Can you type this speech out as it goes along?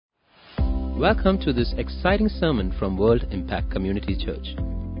Welcome to this exciting sermon from World Impact Community Church.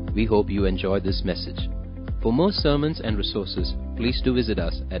 We hope you enjoy this message. For more sermons and resources, please do visit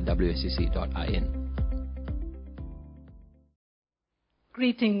us at wscc.in.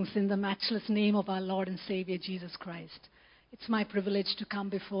 Greetings in the matchless name of our Lord and Savior Jesus Christ. It's my privilege to come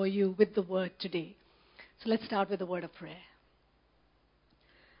before you with the word today. So let's start with a word of prayer.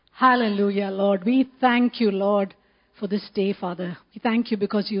 Hallelujah, Lord. We thank you, Lord, for this day, Father. We thank you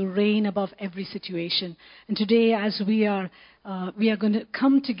because you reign above every situation. And today, as we are going to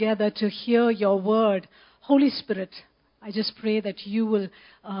come together to hear your word, Holy Spirit, I just pray that you will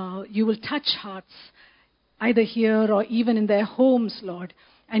touch hearts, either here or even in their homes, Lord,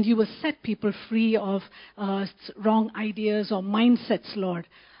 and you will set people free of wrong ideas or mindsets, Lord.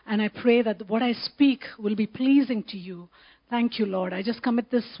 And I pray that what I speak will be pleasing to you. Thank you, Lord. I just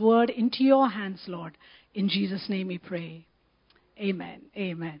commit this word into your hands, Lord. In Jesus' name we pray. Amen.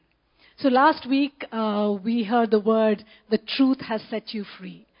 Amen. So last week we heard the word, the truth has set you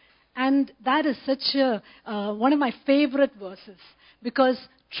free. And that is such one of my favorite verses, because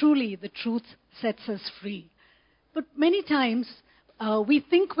truly the truth sets us free. But many times we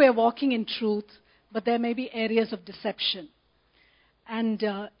think we're walking in truth, but there may be areas of deception. And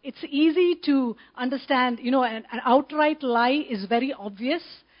it's easy to understand, an outright lie is very obvious,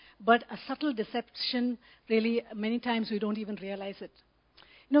 but a subtle deception, really, many times we don't even realize it.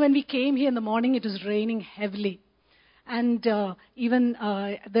 When we came here in the morning, it was raining heavily. And even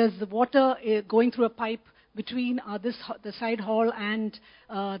there's the water going through a pipe between the side hall and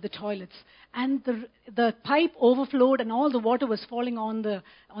the toilets. And the pipe overflowed and all the water was falling on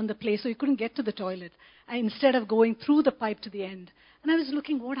the place, so you couldn't get to the toilet, instead of going through the pipe to the end. And I was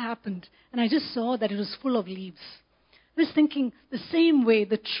looking what happened, and I just saw that it was full of leaves. I was thinking the same way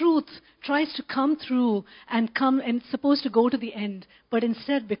the truth tries to come through and it's supposed to go to the end, but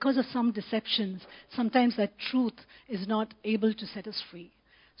instead, because of some deceptions, sometimes that truth is not able to set us free.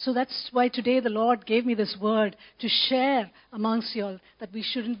 So that's why today the Lord gave me this word to share amongst you all, that we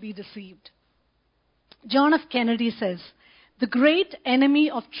shouldn't be deceived. John F. Kennedy says, "The great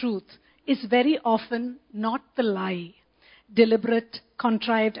enemy of truth is very often not the lie, deliberate,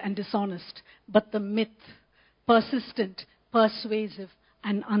 contrived, and dishonest, but the myth, persistent, persuasive,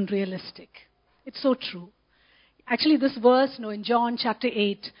 and unrealistic." It's so true. Actually, this verse, in John chapter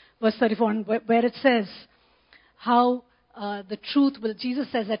 8, verse 31, where it says how the truth will, Jesus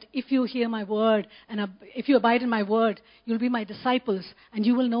says that if you hear my word and if you abide in my word, you'll be my disciples and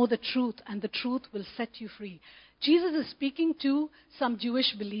you will know the truth, and the truth will set you free. Jesus is speaking to some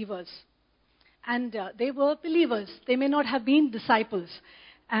Jewish believers. And they were believers. They may not have been disciples.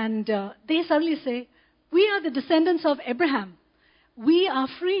 And they suddenly say, "We are the descendants of Abraham. We are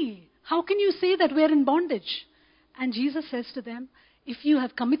free. How can you say that we're in bondage?" And Jesus says to them, "If you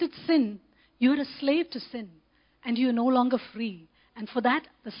have committed sin, you're a slave to sin, and you're no longer free. And for that,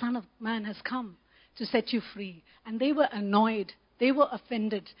 the Son of Man has come to set you free." And they were annoyed. They were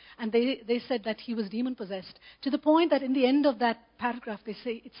offended. And they said that he was demon-possessed, to the point that in the end of that paragraph,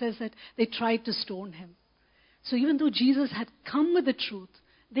 it says that they tried to stone him. So even though Jesus had come with the truth,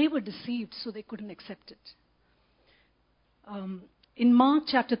 they were deceived, so they couldn't accept it. In Mark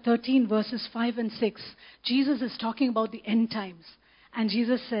chapter 13, verses 5 and 6, Jesus is talking about the end times. And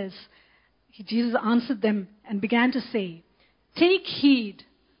Jesus answered them and began to say, "Take heed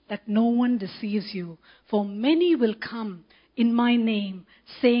that no one deceives you, for many will come in my name,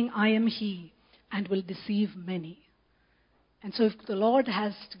 saying, 'I am he,' and will deceive many." And so if the Lord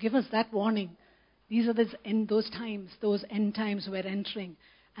has to give us that warning, these are those end times we're entering,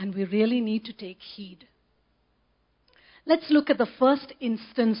 and we really need to take heed. Let's look at the first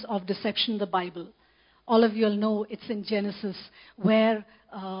instance of deception in the Bible. All of you will know it's in Genesis, where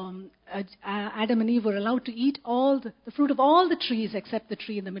Adam and Eve were allowed to eat all the fruit of all the trees except the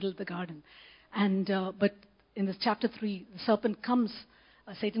tree in the middle of the garden. But in this chapter 3, Satan comes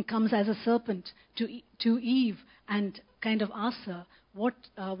as a serpent to Eve and kind of asks her,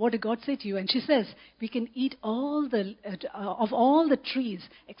 what did God say to you? And she says, "We can eat of all the trees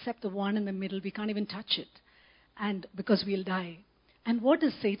except the one in the middle. We can't even touch it, and because we'll die." And what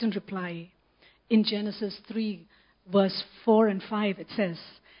does Satan reply? In Genesis 3, verse 4 and 5, it says,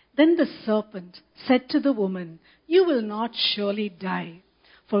 "Then the serpent said to the woman, 'You will not surely die.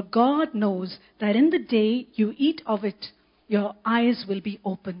 For God knows that in the day you eat of it, your eyes will be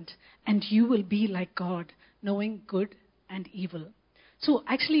opened, and you will be like God, knowing good and evil.'" So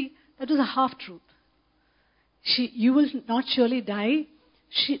actually, that was a half-truth. You will not surely die.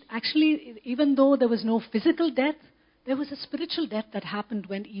 Actually, even though there was no physical death, there was a spiritual death that happened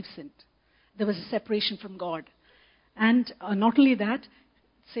when Eve sinned. There was a separation from God. And not only that,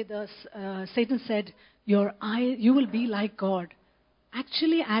 Satan said, you will be like God.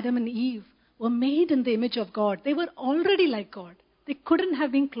 Actually, Adam and Eve were made in the image of God. They were already like God. They couldn't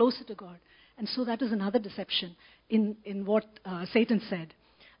have been closer to God. And so that is another deception in what Satan said.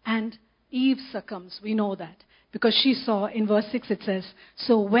 And Eve succumbs. We know that. Because she saw, in verse 6 it says,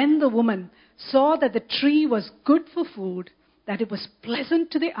 so when the woman saw that the tree was good for food, that it was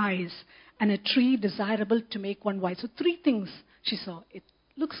pleasant to the eyes, and a tree desirable to make one wise. So 3 things she saw. It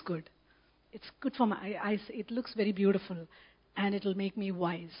looks good. It's good for my eyes. It looks very beautiful. And it will make me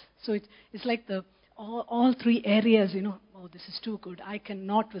wise. So it's like all 3 areas, oh, this is too good. I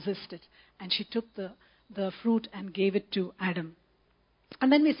cannot resist it. And she took the fruit and gave it to Adam.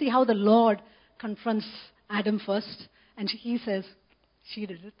 And then we see how the Lord confronts Adam first. And he says, she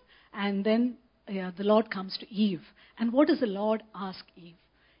did it. And then the Lord comes to Eve. And what does the Lord ask Eve?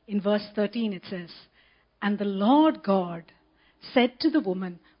 In verse 13 it says, and the Lord God said to the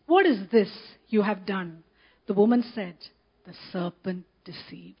woman, what is this you have done? The woman said, the serpent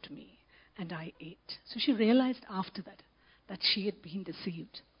deceived me, and I ate. So she realized after that she had been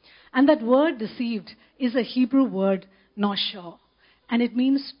deceived. And that word deceived is a Hebrew word, noshah. And it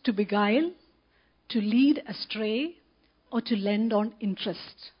means to beguile, to lead astray, or to lend on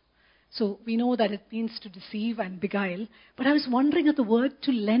interest. So we know that it means to deceive and beguile. But I was wondering at the word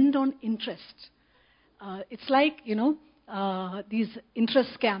to lend on interest. It's like, these interest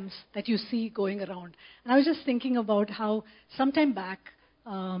scams that you see going around. And I was just thinking about how sometime back,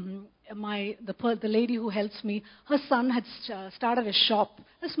 the lady who helps me, her son had started a shop,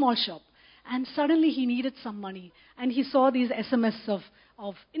 a small shop. And suddenly he needed some money. And he saw these SMS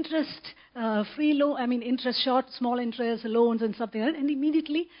of interest, free loan, interest, short, small interest, loans and something. And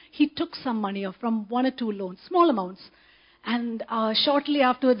immediately he took some money from 1 or 2 loans, small amounts. And shortly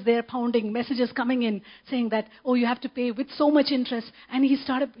afterwards, they're pounding, messages coming in saying that, oh, you have to pay with so much interest. And he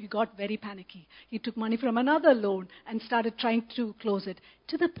got very panicky. He took money from another loan and started trying to close it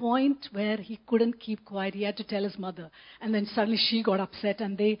to the point where he couldn't keep quiet. He had to tell his mother. And then suddenly she got upset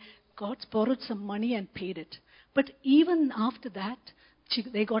and they borrowed some money and paid it. But even after that,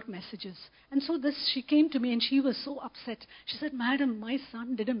 they got messages. And so she came to me and she was so upset. She said, Madam, my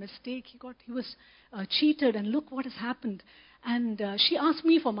son did a mistake. He was cheated and look what has happened. And she asked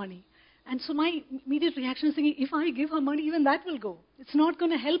me for money. And so my immediate reaction is thinking, if I give her money, even that will go. It's not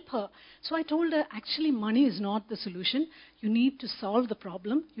going to help her. So I told her, actually, money is not the solution. You need to solve the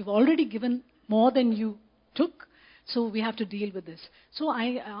problem. You've already given more than you took. So we have to deal with this. So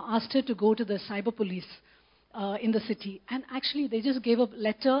I asked her to go to the cyber police in the city. And actually, they just gave a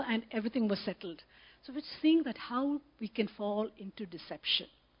letter and everything was settled. So we're seeing that how we can fall into deception.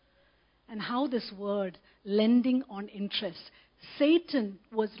 And how this word, lending on interest. Satan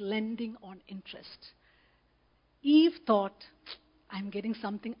was lending on interest. Eve thought, I'm getting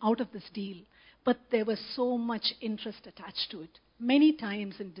something out of this deal. But there was so much interest attached to it. Many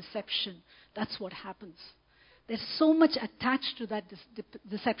times in deception, that's what happens. There's so much attached to that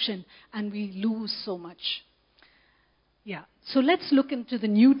deception, and we lose so much. Yeah. So let's look into the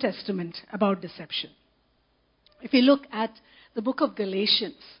New Testament about deception. If you look at the book of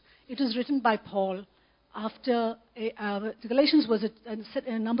Galatians, it was written by Paul after Galatians was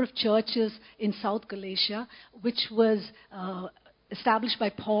a number of churches in South Galatia, which was established by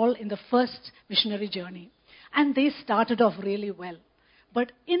Paul in the first missionary journey. And they started off really well.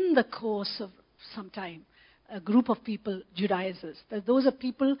 But in the course of some time, a group of people, Judaizers, those are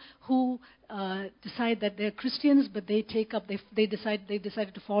people who decide that they're Christians, but they decided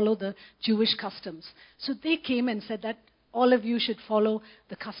to follow the Jewish customs. So they came and said that all of you should follow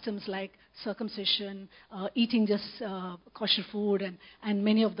the customs like circumcision, eating just kosher food, and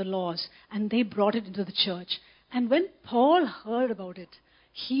many of the laws. And they brought it into the church. And when Paul heard about it,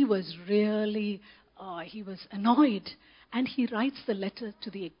 he was really, he was annoyed. And he writes the letter to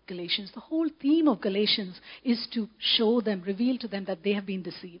the Galatians. The whole theme of Galatians is to show them, reveal to them that they have been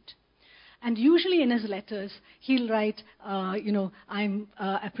deceived. And usually in his letters, he'll write, I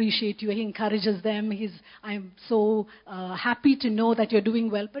appreciate you. He encourages them. I'm so happy to know that you're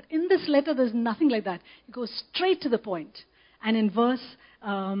doing well. But in this letter, there's nothing like that. He goes straight to the point. And in verse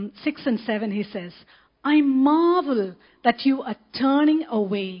 6 and 7, he says, I marvel that you are turning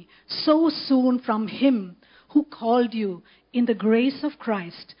away so soon from him who called you in the grace of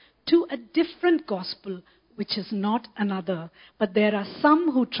Christ to a different gospel, which is not another. But there are some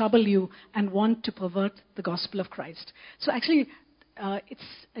who trouble you and want to pervert the gospel of Christ. So actually, it's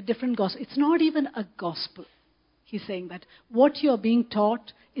a different gospel. It's not even a gospel. He's saying that what you're being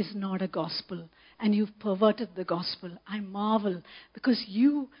taught is not a gospel. And you've perverted the gospel. I marvel because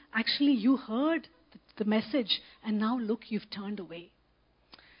you heard the message and now look, you've turned away.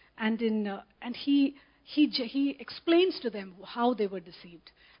 and he explains to them how they were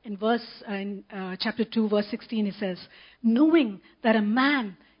deceived. In chapter 2, verse 16, he says, knowing that a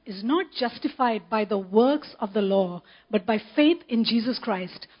man is not justified by the works of the law, but by faith in Jesus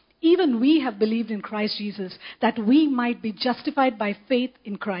Christ. Even we have believed in Christ Jesus, that we might be justified by faith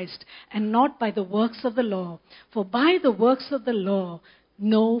in Christ, and not by the works of the law. For by the works of the law,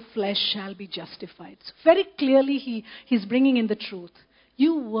 no flesh shall be justified. So very clearly, he's bringing in the truth.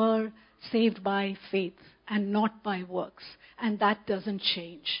 You were saved by faith and not by works, and that doesn't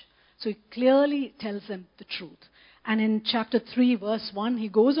change. So he clearly tells them the truth. And in chapter 3, verse 1, he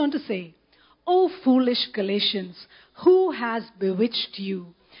goes on to say, O foolish Galatians, who has bewitched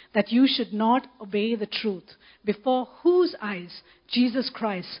you, that you should not obey the truth, before whose eyes Jesus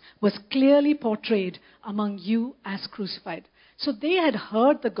Christ was clearly portrayed among you as crucified. So they had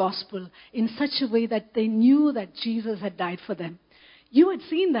heard the gospel in such a way that they knew that Jesus had died for them. You had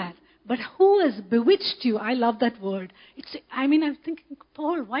seen that, but who has bewitched you? I love that word. I'm thinking,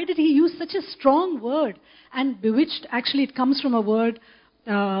 Paul, why did he use such a strong word? And bewitched, actually it comes from a word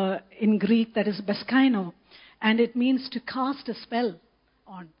in Greek that is baskaino, and it means to cast a spell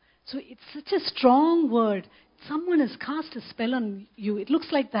on. So it's such a strong word. Someone has cast a spell on you. It looks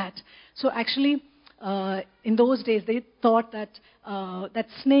like that. So actually, in those days, they thought that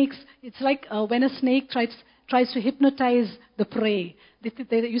snakes, it's like when a snake tries to hypnotize the prey.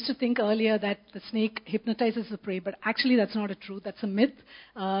 They used to think earlier that the snake hypnotizes the prey, but actually that's not a truth. That's a myth.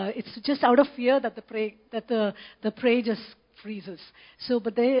 It's just out of fear that the prey just freezes. So,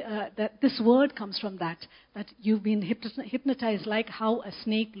 but that this word comes from that you've been hypnotized, like how a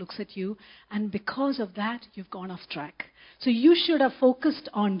snake looks at you, and because of that, you've gone off track. So you should have focused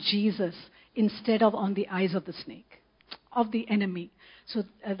on Jesus instead of on the eyes of the snake, of the enemy. So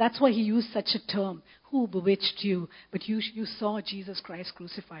that's why he used such a term. Who bewitched you? But you saw Jesus Christ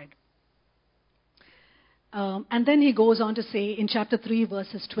crucified. And then he goes on to say in chapter 3,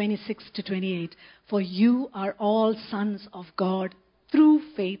 verses 26 to 28, for you are all sons of God through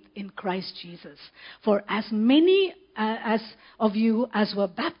faith in Christ Jesus. For as many as of you as were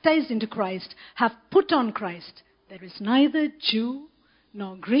baptized into Christ have put on Christ. There is neither Jew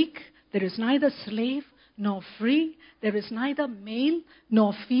nor Greek. There is neither slave nor free. There is neither male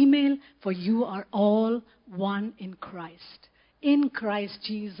nor female, for you are all one in Christ. In Christ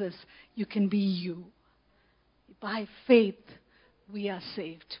Jesus, you can be you. By faith, we are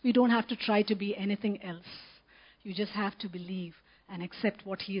saved. We don't have to try to be anything else. You just have to believe and accept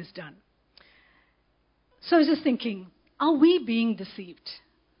what he has done. So I was just thinking, are we being deceived?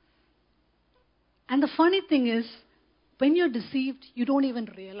 And the funny thing is, when you're deceived, you don't even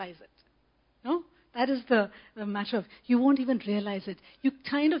realize it. No? That is the matter of, you won't even realize it. You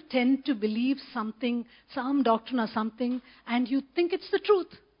kind of tend to believe something, some doctrine or something, and you think it's the truth.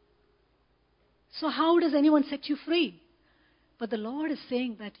 So how does anyone set you free? But the Lord is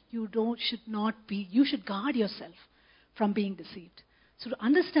saying that you should guard yourself from being deceived. So to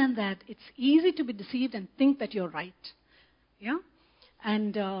understand that, it's easy to be deceived and think that you're right. Yeah?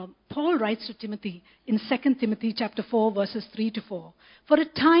 And Paul writes to Timothy in 2 Timothy chapter 4, verses 3 to 4. For a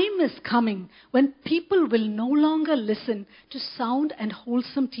time is coming when people will no longer listen to sound and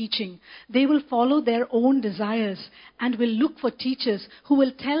wholesome teaching. They will follow their own desires and will look for teachers who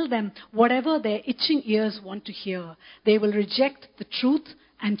will tell them whatever their itching ears want to hear. They will reject the truth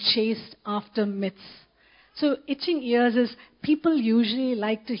and chase after myths. So itching ears is people usually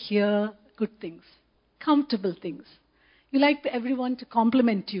like to hear good things, comfortable things. You like everyone to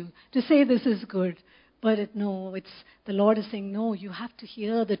compliment you, to say this is good. But the Lord is saying, no, you have to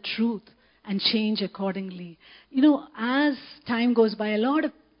hear the truth and change accordingly. As time goes by, a lot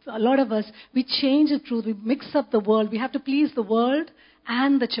of us, we change the truth, we mix up the world. We have to please the world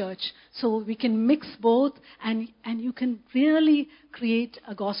and the church. So we can mix both, and you can really create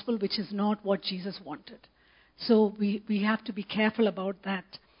a gospel which is not what Jesus wanted. So we have to be careful about that,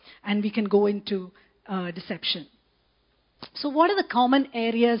 and we can go into deception. So what are the common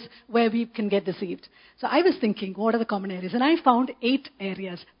areas where we can get deceived? So I was thinking, what are the common areas? And I found 8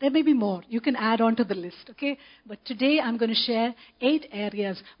 areas. There may be more. You can add on to the list, okay? But today I'm going to share 8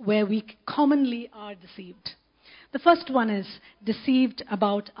 areas where we commonly are deceived. The first one is deceived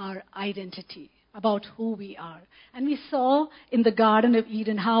about our identity, about who we are. And we saw in the Garden of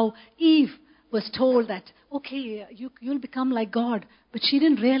Eden how Eve was told that, okay, you'll become like God. But she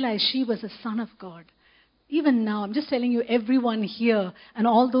didn't realize she was a son of God. Even now, I'm just telling you, everyone here and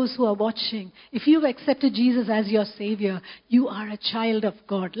all those who are watching, if you've accepted Jesus as your Savior, you are a child of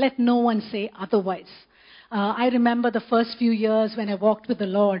God. Let no one say otherwise. I remember the first few years when I walked with the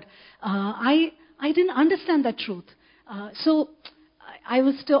Lord, I didn't understand that truth. So I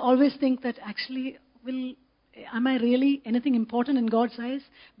will still always think that actually, am I really anything important in God's eyes?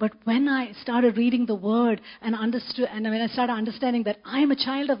 But when I started reading the Word and understood, and when I started understanding that I am a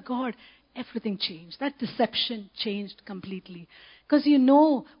child of God, everything changed. That deception changed completely. Because you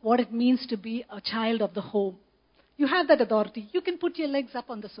know what it means to be a child of the home. You have that authority. You can put your legs up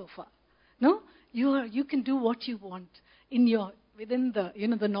on the sofa. No? You can do what you want within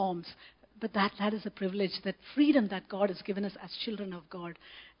the norms. But that is a privilege, that freedom that God has given us as children of God.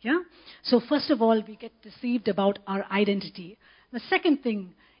 Yeah? So first of all, we get deceived about our identity. The second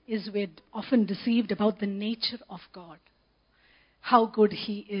thing is we're often deceived about the nature of God. How good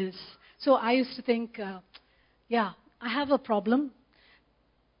He is. So I used to think, I have a problem.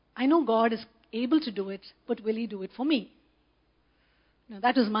 I know God is able to do it, but will He do it for me? No,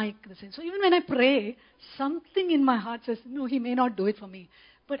 that was my decision. So even when I pray, something in my heart says, no, He may not do it for me.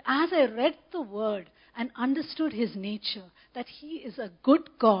 But as I read the Word and understood His nature, that He is a good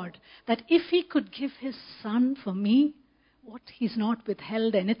God, that if He could give His Son for me, He's not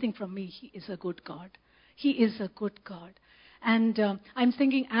withheld anything from me. He is a good God. He is a good God. And I'm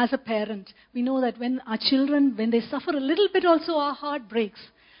thinking, as a parent, we know that when our children, when they suffer a little bit also, our heart breaks.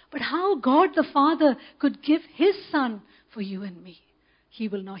 But how God the Father could give His Son for you and me. He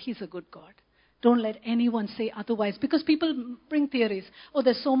will not. He's a good God. Don't let anyone say otherwise. Because people bring theories. Oh,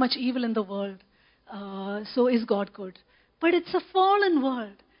 there's so much evil in the world. So is God good? But it's a fallen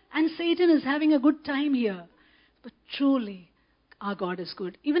world. And Satan is having a good time here. But truly, our God is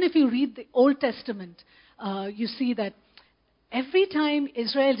good. Even if you read the Old Testament, you see that every time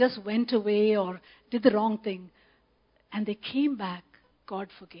Israel just went away or did the wrong thing, and they came back, God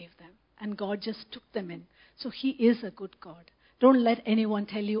forgave them. And God just took them in. So He is a good God. Don't let anyone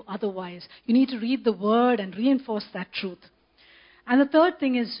tell you otherwise. You need to read the Word and reinforce that truth. And the third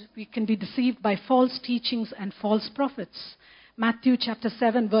thing is we can be deceived by false teachings and false prophets. Matthew chapter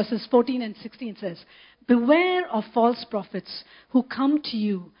 7 verses 14 and 16 says, "Beware of false prophets who come to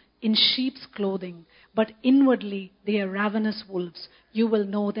you in sheep's clothing, but inwardly they are ravenous wolves. You will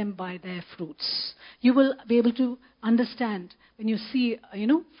know them by their fruits." You will be able to understand when you see,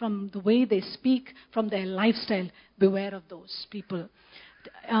 from the way they speak, from their lifestyle, beware of those people.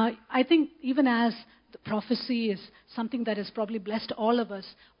 I think even as the prophecy is something that has probably blessed all of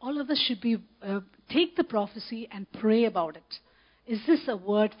us should take the prophecy and pray about it. Is this a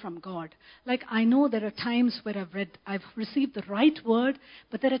word from God? Like, I know there are times where I've received the right word,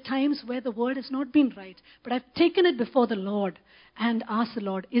 but there are times where the word has not been right. But I've taken it before the Lord and asked the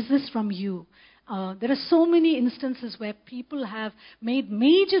Lord, is this from you? There are so many instances where people have made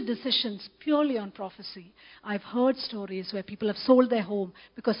major decisions purely on prophecy. I've heard stories where people have sold their home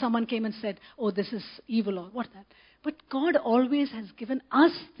because someone came and said, oh, this is evil or what that. But God always has given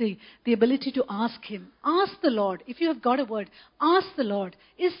us the ability to ask Him. Ask the Lord. If you have got a word, ask the Lord,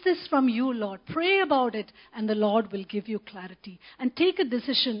 is this from you, Lord? Pray about it, and the Lord will give you clarity. And take a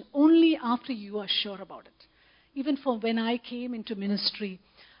decision only after you are sure about it. Even for when I came into ministry,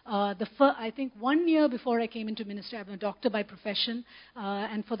 I think 1 year before I came into ministry, I'm a doctor by profession,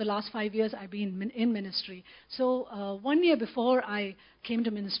 and for the last 5 years I've been in ministry. So 1 year before I came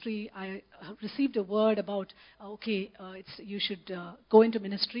to ministry, I received a word about, you should go into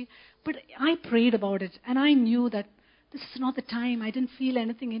ministry. But I prayed about it, and I knew that this is not the time. I didn't feel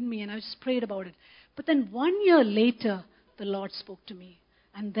anything in me, and I just prayed about it. But then 1 year later, the Lord spoke to me.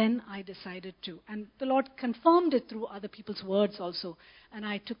 And then I decided to. And the Lord confirmed it through other people's words also. And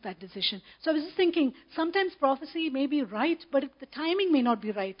I took that decision. So I was just thinking, sometimes prophecy may be right, but the timing may not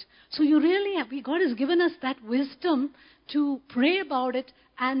be right. So God has given us that wisdom to pray about it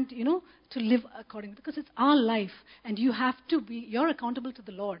and, to live according. Because it's our life. And you're accountable to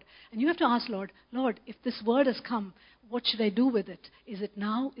the Lord. And you have to ask Lord, if this word has come, what should I do with it? Is it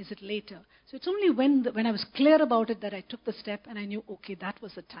now? Is it later? So it's only when I was clear about it that I took the step and I knew, that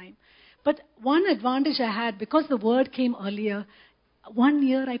was the time. But one advantage I had, because the word came earlier, 1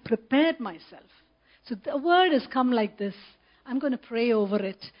 year I prepared myself. So the word has come like this. I'm going to pray over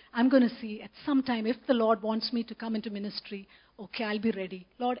it. I'm going to see at some time if the Lord wants me to come into ministry, I'll be ready.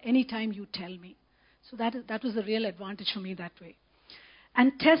 Lord, anytime you tell me. So that was a real advantage for me that way.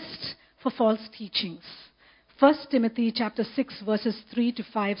 And test for false teachings. 1 Timothy chapter 6 verses 3 to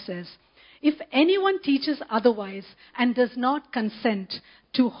 5 says, "If anyone teaches otherwise and does not consent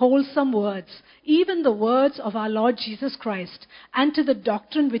to wholesome words, even the words of our Lord Jesus Christ, and to the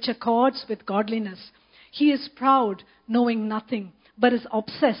doctrine which accords with godliness, he is proud, knowing nothing, but is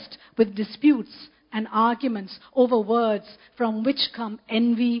obsessed with disputes and arguments over words from which come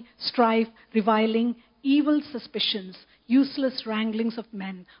envy, strife, reviling, evil suspicions. useless wranglings of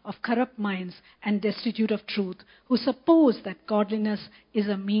men, of corrupt minds, and destitute of truth, who suppose that godliness is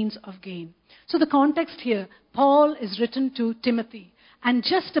a means of gain. So the context here, Paul is written to Timothy. And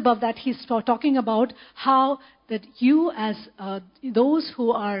just above that, he's talking about how that you as those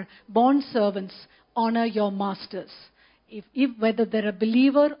who are bond servants honor your masters. If whether they're a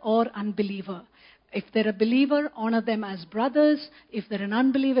believer or unbeliever. If they're a believer, honor them as brothers. If they're an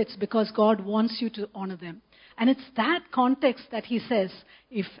unbeliever, it's because God wants you to honor them. And it's that context that he says,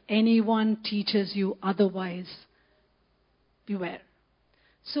 if anyone teaches you otherwise, beware.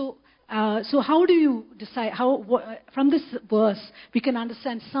 So how do you decide? From this verse, we can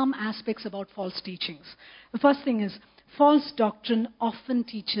understand some aspects about false teachings. The first thing is, false doctrine often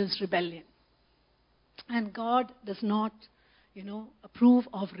teaches rebellion. And God does not, approve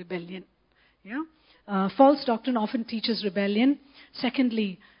of rebellion. Yeah? False doctrine often teaches rebellion.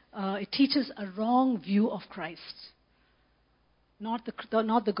 Secondly, it teaches a wrong view of Christ. Not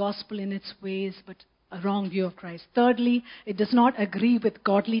the gospel in its ways, but a wrong view of Christ. Thirdly, it does not agree with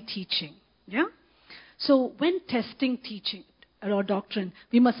godly teaching. Yeah? So when testing teaching or doctrine,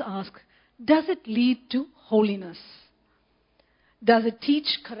 we must ask, does it lead to holiness? Does it teach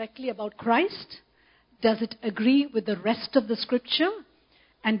correctly about Christ? Does it agree with the rest of the scripture?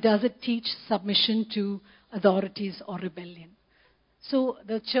 And does it teach submission to authorities or rebellion? So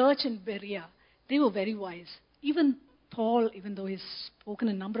the church in Berea, they were very wise. Even Paul, even though he's spoken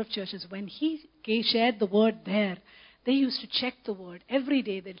in a number of churches, when he shared the word there, they used to check the word. Every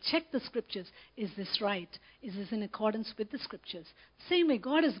day they'll check the scriptures. Is this right? Is this in accordance with the scriptures? Same way,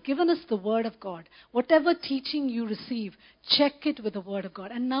 God has given us the word of God. Whatever teaching you receive, check it with the word of God.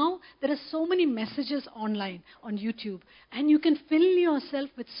 And now there are so many messages online on YouTube. And you can fill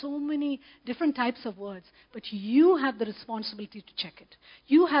yourself with so many different types of words. But you have the responsibility to check it.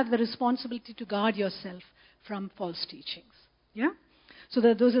 You have the responsibility to guard yourself from false teachings. Yeah? So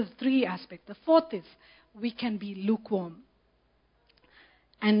those are the three aspects. The fourth is, we can be lukewarm.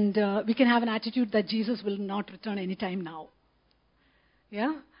 And we can have an attitude that Jesus will not return anytime now.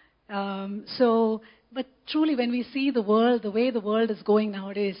 Yeah? But truly when we see the world, the way the world is going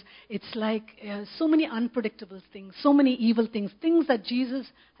nowadays, it's like so many unpredictable things, so many evil things. Things that Jesus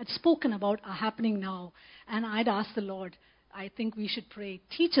had spoken about are happening now. And I'd ask the Lord, I think we should pray,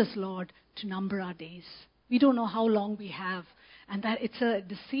 teach us, Lord, to number our days. We don't know how long we have. And that it's a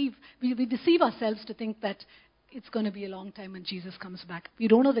we deceive ourselves to think that it's going to be a long time when Jesus comes back. We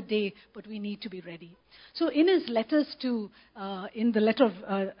don't know the day, but we need to be ready. So in his letters in the letter of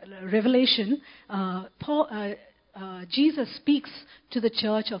Revelation, Jesus speaks to the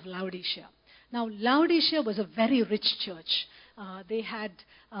church of Laodicea. Now, Laodicea was a very rich church. They had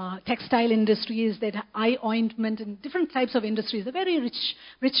textile industries, they had eye ointment and different types of industries. A very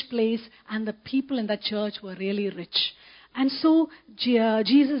rich place, and the people in that church were really rich. And so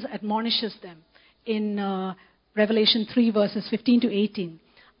Jesus admonishes them in Revelation 3 verses 15 to 18.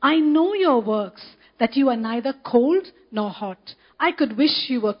 I know your works, that you are neither cold nor hot. I could wish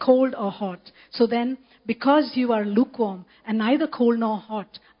you were cold or hot. So then, because you are lukewarm and neither cold nor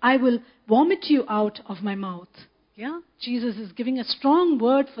hot, I will vomit you out of my mouth. Yeah? Jesus is giving a strong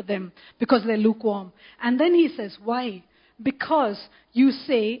word for them because they're lukewarm. And then he says, why? Because you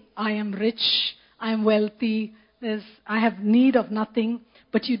say, I am rich, I am wealthy, I have need of nothing,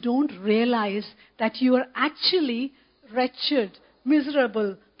 but you don't realize that you are actually wretched,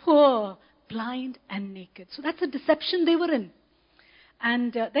 miserable, poor, blind, and naked. So that's the deception they were in.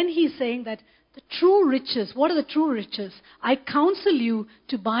 And then he's saying that the true riches, what are the true riches? I counsel you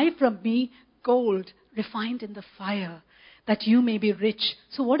to buy from me gold refined in the fire, that you may be rich.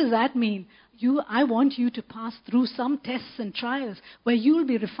 So what does that mean? I want you to pass through some tests and trials where you will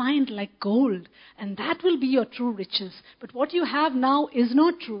be refined like gold. And that will be your true riches. But what you have now is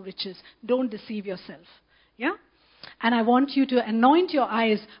not true riches. Don't deceive yourself. Yeah? And I want you to anoint your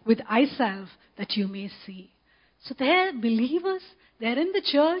eyes with eye salve that you may see. So they're believers. They're in the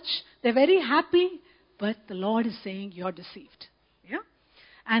church. They're very happy. But the Lord is saying you're deceived. Yeah?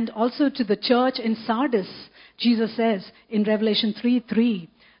 And also to the church in Sardis, Jesus says in Revelation 3:3,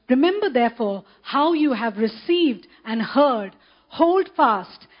 remember, therefore, how you have received and heard. Hold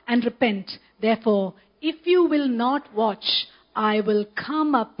fast and repent. Therefore, if you will not watch, I will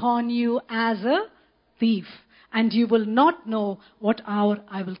come upon you as a thief, and you will not know what hour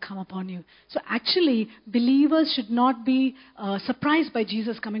I will come upon you. So actually, believers should not be surprised by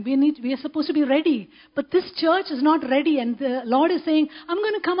Jesus coming. We are supposed to be ready. But this church is not ready, and the Lord is saying, I'm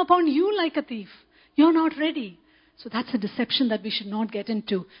going to come upon you like a thief. You're not ready. So that's a deception that we should not get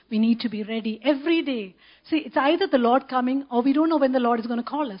into. We need to be ready every day. See, it's either the Lord coming or we don't know when the Lord is going to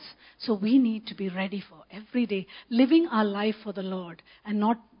call us. So we need to be ready for every day, living our life for the Lord and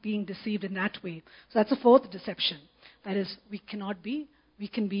not being deceived in that way. So that's the fourth deception. That is, we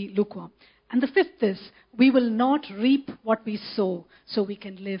can be lukewarm. And the fifth is, we will not reap what we sow, so we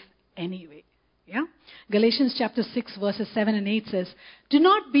can live anyway. Yeah? Galatians chapter 6 verses 7 and 8 says, "Do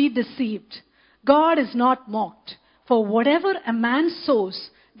not be deceived. God is not mocked. For whatever a man sows,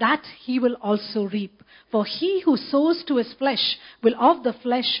 that he will also reap. For he who sows to his flesh will of the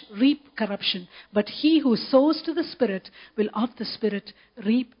flesh reap corruption. But he who sows to the Spirit will of the Spirit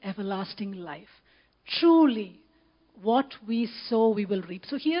reap everlasting life." Truly, what we sow, we will reap.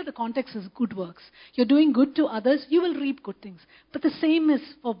 So here the context is good works. You're doing good to others, you will reap good things. But the same is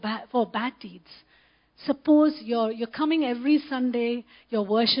for bad deeds. Suppose you're coming every Sunday, you're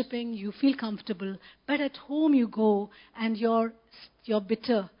worshiping, you feel comfortable, but at home you go and you're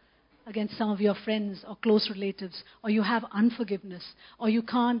bitter against some of your friends or close relatives, or you have unforgiveness, or you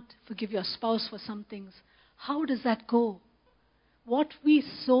can't forgive your spouse for some things. How does that go? What we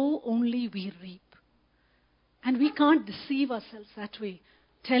sow, only we reap. And we can't deceive ourselves that way.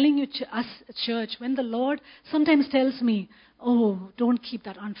 Telling you, us, church, when the Lord sometimes tells me, "Oh, don't keep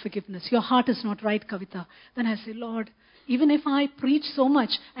that unforgiveness. Your heart is not right, Kavita." Then I say, "Lord, even if I preach so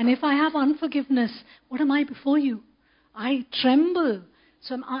much and if I have unforgiveness, what am I before you?" I tremble.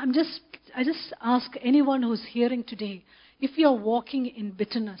 So I just ask anyone who's hearing today, if you're walking in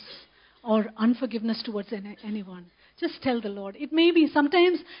bitterness or unforgiveness towards anyone, just tell the Lord. It may be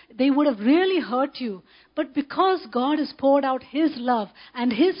sometimes they would have really hurt you, but because God has poured out His love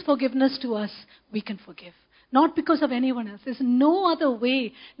and His forgiveness to us, we can forgive. Not because of anyone else. There's no other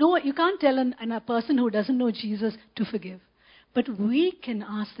way. No, you can't tell a person who doesn't know Jesus to forgive. But we can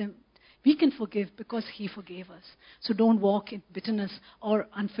ask them. We can forgive because He forgave us. So don't walk in bitterness or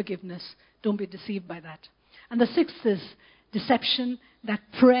unforgiveness. Don't be deceived by that. And the sixth is deception that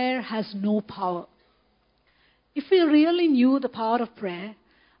prayer has no power. If we really knew the power of prayer,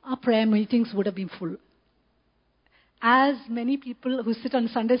 our prayer meetings would have been full. As many people who sit on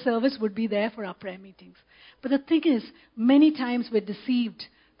Sunday service would be there for our prayer meetings. But the thing is, many times we're deceived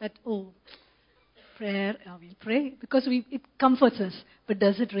that, prayer, we'll pray because it comforts us. But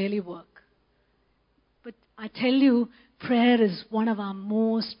does it really work? But I tell you, prayer is one of our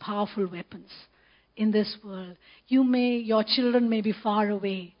most powerful weapons in this world. Your children may be far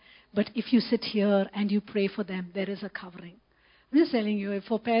away. But if you sit here and you pray for them, there is a covering. I'm just telling you,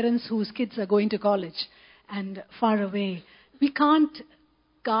 for parents whose kids are going to college and far away, we can't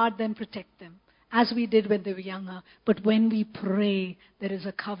guard them, protect them, as we did when they were younger. But when we pray, there is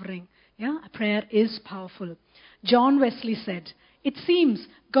a covering. Yeah, prayer is powerful. John Wesley said, "It seems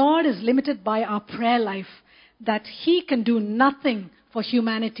God is limited by our prayer life, that He can do nothing for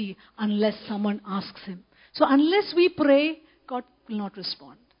humanity unless someone asks Him." So unless we pray, God will not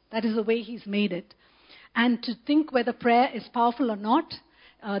respond. That is the way He's made it. And to think whether prayer is powerful or not,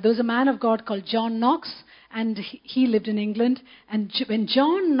 there was a man of God called John Knox, and he lived in England. And when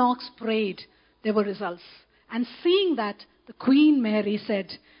John Knox prayed, there were results. And seeing that, the Queen Mary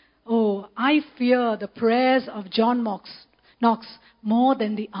said, "Oh, I fear the prayers of John Knox more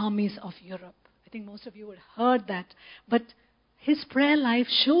than the armies of Europe." I think most of you would have heard that. But his prayer life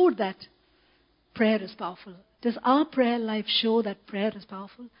showed that prayer is powerful. Does our prayer life show that prayer is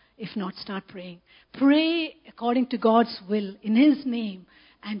powerful? If not, start praying. Pray according to God's will in His name,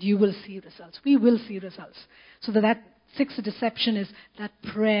 and you will see results. We will see results. So that sixth deception is that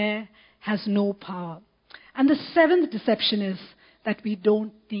prayer has no power. And the seventh deception is that we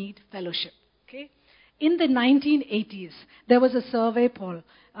don't need fellowship. Okay? In the 1980s, there was a survey poll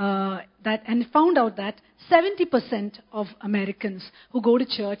and found out that 70% of Americans who go to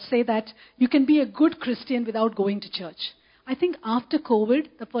church say that you can be a good Christian without going to church. I think after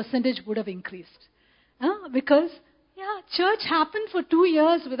COVID, the percentage would have increased. Because, church happened for 2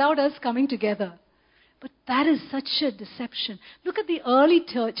 years without us coming together. But that is such a deception. Look at the early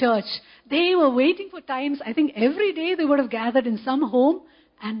church. They were waiting for times, I think every day they would have gathered in some home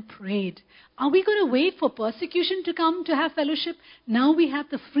and prayed. Are we going to wait for persecution to come to have fellowship? Now we have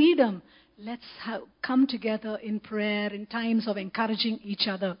the freedom. Let's come together in prayer in times of encouraging each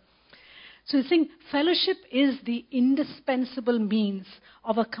other. So you think fellowship is the indispensable means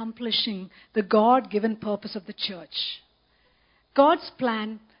of accomplishing the God-given purpose of the church. God's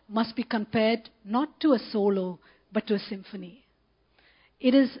plan must be compared not to a solo, but to a symphony.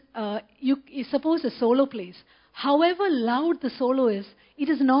 It is, you suppose a solo plays. However loud the solo is, it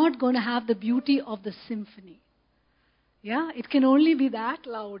is not going to have the beauty of the symphony. Yeah, it can only be that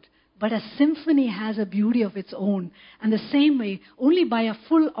loud. But a symphony has a beauty of its own. And the same way, only by a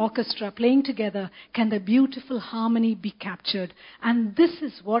full orchestra playing together can the beautiful harmony be captured. And this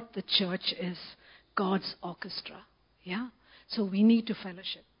is what the church is, God's orchestra. Yeah? So we need to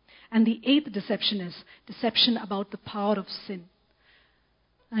fellowship. And the 8th deception is deception about the power of sin.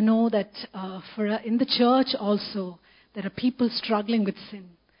 I know that in the church also, there are people struggling with sin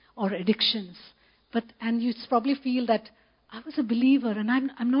or addictions. And you probably feel that I was a believer and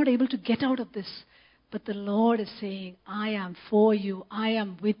I'm not able to get out of this. But the Lord is saying, I am for you. I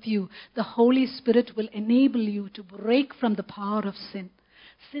am with you. The Holy Spirit will enable you to break from the power of sin.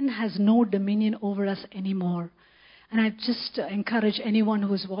 Sin has no dominion over us anymore. And I just encourage anyone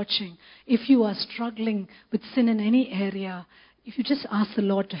who is watching, if you are struggling with sin in any area, if you just ask the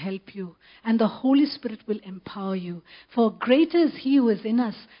Lord to help you, and the Holy Spirit will empower you. For greater is He who is in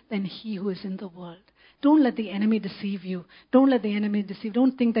us than he who is in the world. Don't let the enemy deceive you. Don't let the enemy deceive.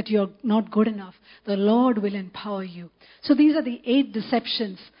 Don't think that you're not good enough. The Lord will empower you. So these are the 8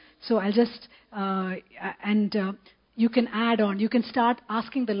 deceptions. So I'll just, you can add on. You can start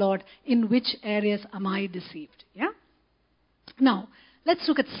asking the Lord, in which areas am I deceived? Yeah? Now, let's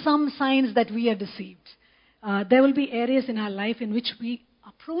look at some signs that we are deceived. There will be areas in our life in which we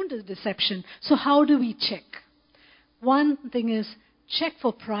are prone to deception. So how do we check? One thing is, check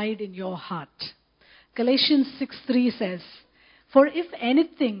for pride in your heart. Galatians 6:3 says, for if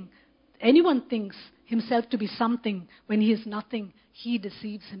anyone thinks himself to be something when he is nothing, he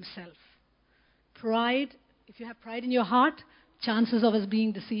deceives himself. Pride, if you have pride in your heart, chances of us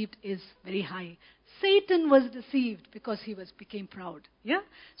being deceived is very high. Satan was deceived because he became proud. Yeah?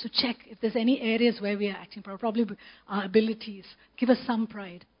 So check if there's any areas where we are acting proud. Probably our abilities. Give us some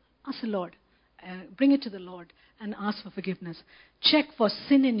pride. Ask the Lord. Bring it to the Lord and ask for forgiveness. Check for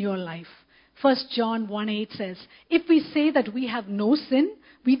sin in your life. 1 John 1:8 says, if we say that we have no sin,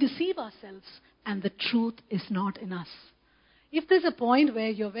 we deceive ourselves and the truth is not in us. If there's a point where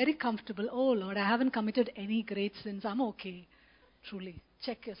you're very comfortable, oh Lord, I haven't committed any great sins, I'm okay. Truly,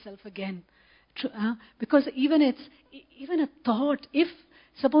 check yourself again. Because even a thought, if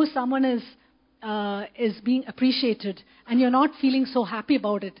suppose someone is being appreciated and you're not feeling so happy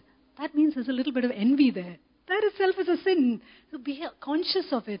about it, that means there's a little bit of envy there. That itself is a sin. So be conscious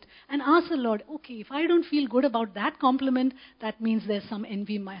of it and ask the Lord, okay, if I don't feel good about that compliment, that means there's some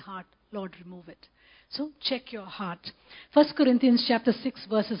envy in my heart. Lord, remove it. So check your heart. 1 Corinthians chapter 6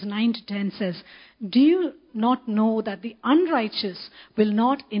 verses 9 to 10 says, do you not know that the unrighteous will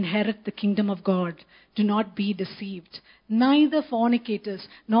not inherit the kingdom of God? Do not be deceived. Neither fornicators,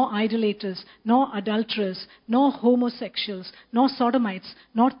 nor idolaters, nor adulterers, nor homosexuals, nor sodomites,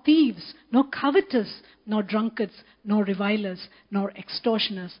 nor thieves, nor covetous, nor drunkards, nor revilers, nor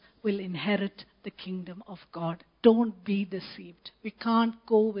extortioners will inherit the kingdom of God. Don't be deceived. We can't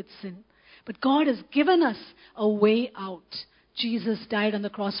go with sin. But God has given us a way out. Jesus died on the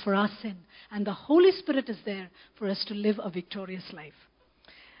cross for our sin. And the Holy Spirit is there for us to live a victorious life.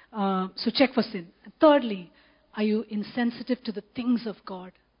 So check for sin. Thirdly, are you insensitive to the things of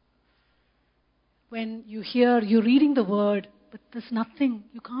God? When you're reading the word, but there's nothing,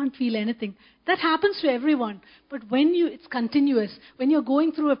 you can't feel anything. That happens to everyone. But it's continuous. When you're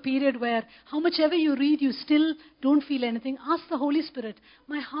going through a period where how much ever you read, you still don't feel anything, ask the Holy Spirit,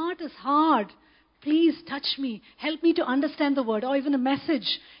 my heart is hard. Please touch me. Help me to understand the word. Or even a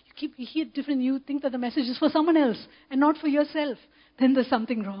message. You hear different, you think that the message is for someone else and not for yourself. Then there's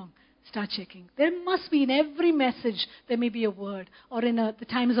something wrong. Start checking. There must be in every message, there may be a word. Or in the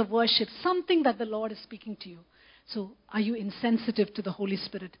times of worship, something that the Lord is speaking to you. So, are you insensitive to the Holy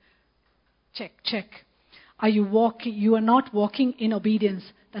Spirit? Check. You are not walking in obedience.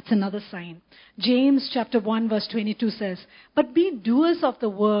 That's another sign. James chapter 1 verse 22 says, but be doers of the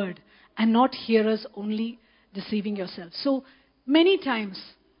word and not hearers only, deceiving yourselves. So, many times,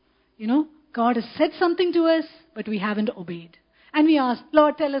 God has said something to us, but we haven't obeyed. And we ask,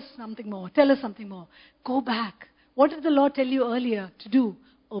 Lord, tell us something more. Tell us something more. Go back. What did the Lord tell you earlier to do?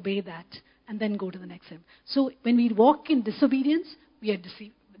 Obey that. And then go to the next step. So when we walk in disobedience, we are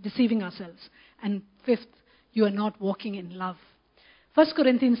deceiving ourselves. And fifth, you are not walking in love. 1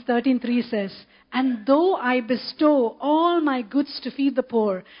 Corinthians 13:3 says, and though I bestow all my goods to feed the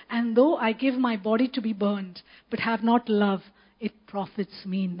poor, and though I give my body to be burned, but have not love, it profits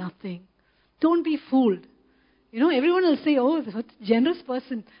me nothing. Don't be fooled. Everyone will say, oh, such a generous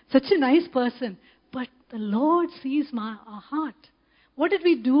person, such a nice person. But the Lord sees our heart. What did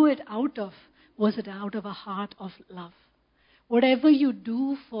we do it out of? Was it out of a heart of love? Whatever you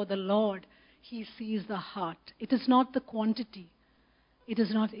do for the Lord, He sees the heart. It is not the quantity. It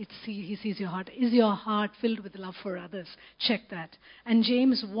is not, he sees your heart. Is your heart filled with love for others? Check that. And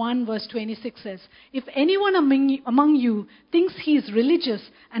James 1 verse 26 says, if anyone among you thinks he is religious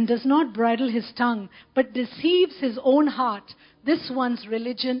and does not bridle his tongue, but deceives his own heart, this one's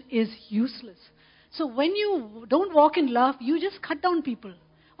religion is useless. So when you don't walk in love, you just cut down people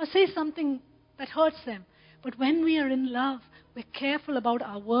or say something that hurts them. But when we are in love, we're careful about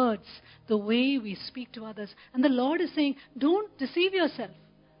our words, the way we speak to others. And the Lord is saying, don't deceive yourself.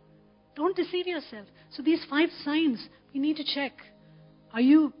 Don't deceive yourself. So these 5 signs, we need to check.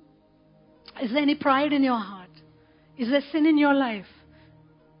 Is there any pride in your heart? Is there sin in your life?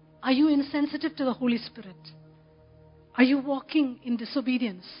 Are you insensitive to the Holy Spirit? Are you walking in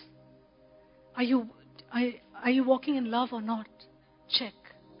disobedience? Are you walking in love or not? Check.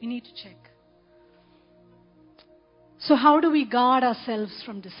 We need to check. So how do we guard ourselves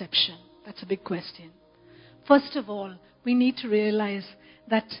from deception? That's a big question. First of all, we need to realize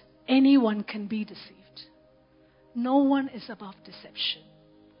that anyone can be deceived. No one is above deception.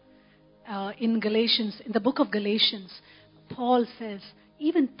 In the book of Galatians, Paul says,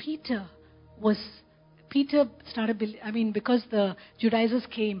 even Peter started, because the Judaizers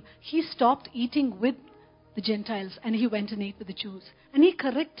came, he stopped eating with the Gentiles and he went and ate with the Jews. And he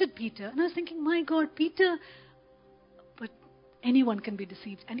corrected Peter. And I was thinking, my God, Peter, but anyone can be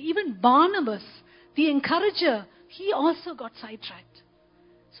deceived. And even Barnabas, the encourager, he also got sidetracked.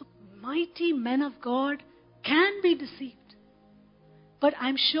 So mighty men of God can be deceived. But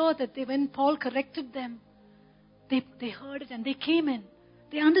I'm sure that when Paul corrected them, they heard it and they came in.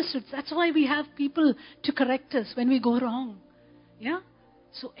 They understood. That's why we have people to correct us when we go wrong. Yeah?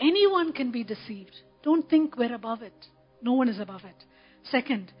 So anyone can be deceived. Don't think we're above it. No one is above it.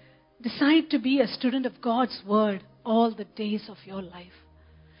 Second, decide to be a student of God's word all the days of your life.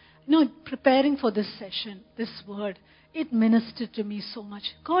 Preparing for this session, this word, it ministered to me so much.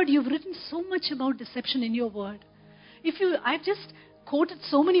 God, you've written so much about deception in your word. I've just quoted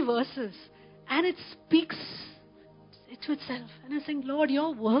so many verses and it speaks to itself. And I'm saying, Lord,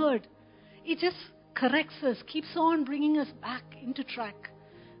 your word, it just corrects us, keeps on bringing us back into track.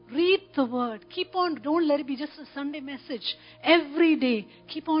 Read the word. Keep on. Don't let it be just a Sunday message. Every day,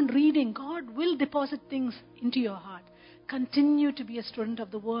 keep on reading. God will deposit things into your heart. Continue to be a student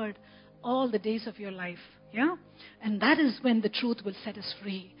of the word all the days of your life. Yeah? And that is when the truth will set us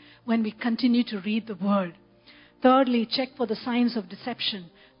free. When we continue to read the word. Thirdly, check for the signs of deception.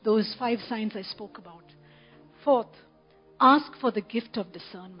 Those 5 signs I spoke about. Fourth, ask for the gift of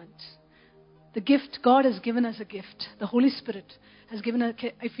discernment. The gift, God has given us a gift. The Holy Spirit has given us,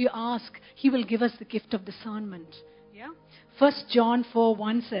 if you ask, He will give us the gift of discernment. Yeah? 1 John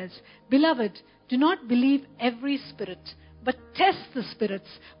 4:1 says, Beloved, do not believe every spirit, but test the spirits,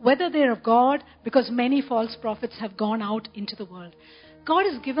 whether they are of God, because many false prophets have gone out into the world. God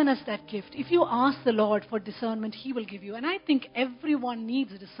has given us that gift. If you ask the Lord for discernment, He will give you. And I think everyone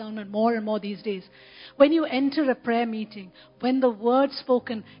needs discernment more and more these days. When you enter a prayer meeting, when the word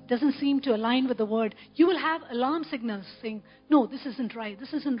spoken doesn't seem to align with the word, you will have alarm signals saying, no, this isn't right,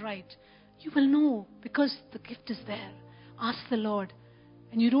 this isn't right. You will know because the gift is there. Ask the Lord.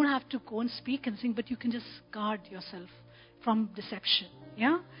 And you don't have to go and speak and sing, but you can just guard yourself from deception.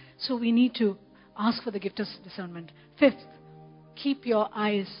 Yeah? So we need to ask for the gift of discernment. Fifth, keep your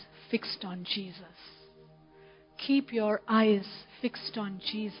eyes fixed on Jesus. Keep your eyes fixed on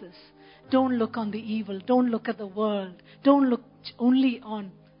Jesus. Don't look on the evil. Don't look at the world. Don't look only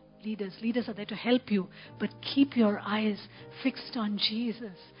on leaders. Leaders are there to help you. But keep your eyes fixed on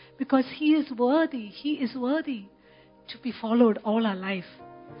Jesus. Because He is worthy. He is worthy to be followed all our life.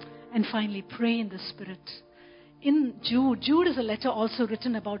 And finally, pray in the Spirit. In Jude is a letter also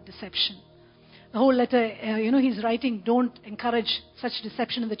written about deception. The whole letter, he's writing, don't encourage such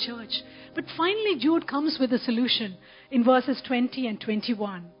deception in the church. But finally, Jude comes with a solution in verses 20 and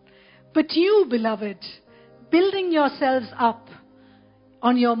 21. But you, beloved, building yourselves up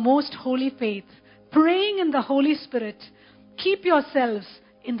on your most holy faith, praying in the Holy Spirit, keep yourselves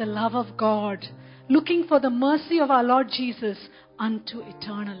in the love of God, looking for the mercy of our Lord Jesus unto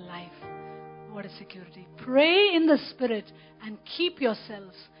eternal life. What a security. Pray in the Spirit and keep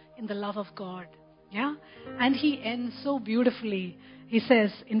yourselves in the love of God. Yeah? And he ends so beautifully. He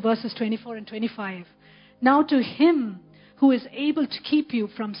says in verses 24 and 25, Now to Him who is able to keep you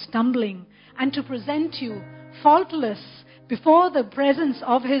from stumbling and to present you faultless before the presence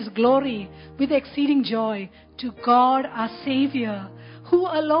of His glory with exceeding joy, to God our Savior, who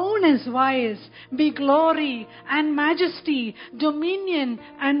alone is wise, be glory and majesty, dominion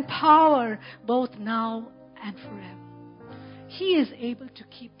and power, both now and forever. He is able to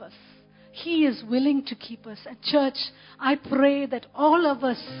keep us. He is willing to keep us. And church, I pray that all of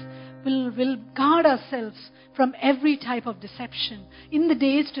us will guard ourselves from every type of deception in the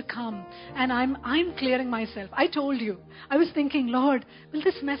days to come. And I'm clearing myself. I told you, I was thinking, Lord, will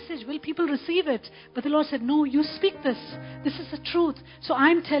people receive it? But the Lord said, no, you speak this. This is the truth. So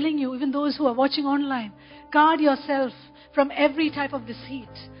I'm telling you, even those who are watching online, guard yourself from every type of deceit.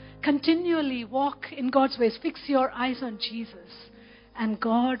 Continually walk in God's ways. Fix your eyes on Jesus. And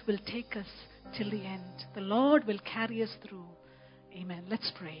God will take us till the end. The Lord will carry us through. Amen.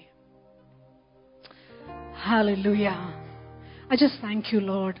 Let's pray. Hallelujah. I just thank you,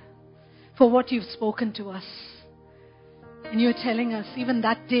 Lord, for what you've spoken to us. And you're telling us, even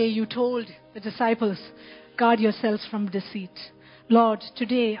that day you told the disciples, guard yourselves from deceit. Lord,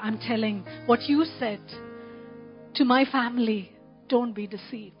 today I'm telling what you said to my family, don't be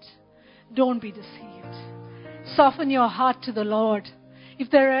deceived. Don't be deceived. Soften your heart to the Lord. If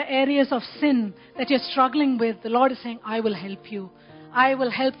there are areas of sin that you're struggling with, the Lord is saying, I will help you. I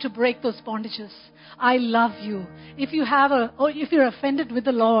will help to break those bondages. I love you. If you're offended with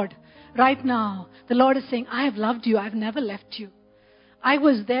the Lord right now, the Lord is saying, I have loved you. I've never left you. I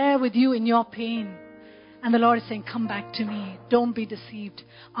was there with you in your pain. And the Lord is saying, come back to me. Don't be deceived.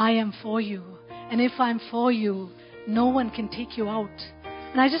 I am for you. And if I'm for you, no one can take you out.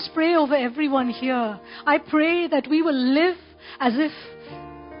 And I just pray over everyone here. I pray that we will live as if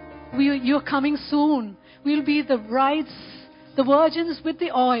you're coming soon. We'll be the brides, the virgins with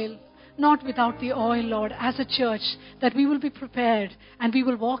the oil, not without the oil, Lord, as a church, that we will be prepared and we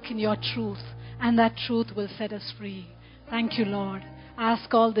will walk in your truth, and that truth will set us free. Thank you, Lord. I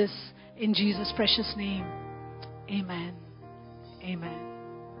ask all this in Jesus' precious name. Amen. Amen.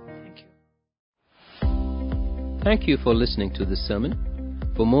 Thank you. Thank you for listening to this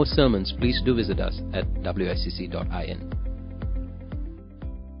sermon. For more sermons, please do visit us at wicc.in.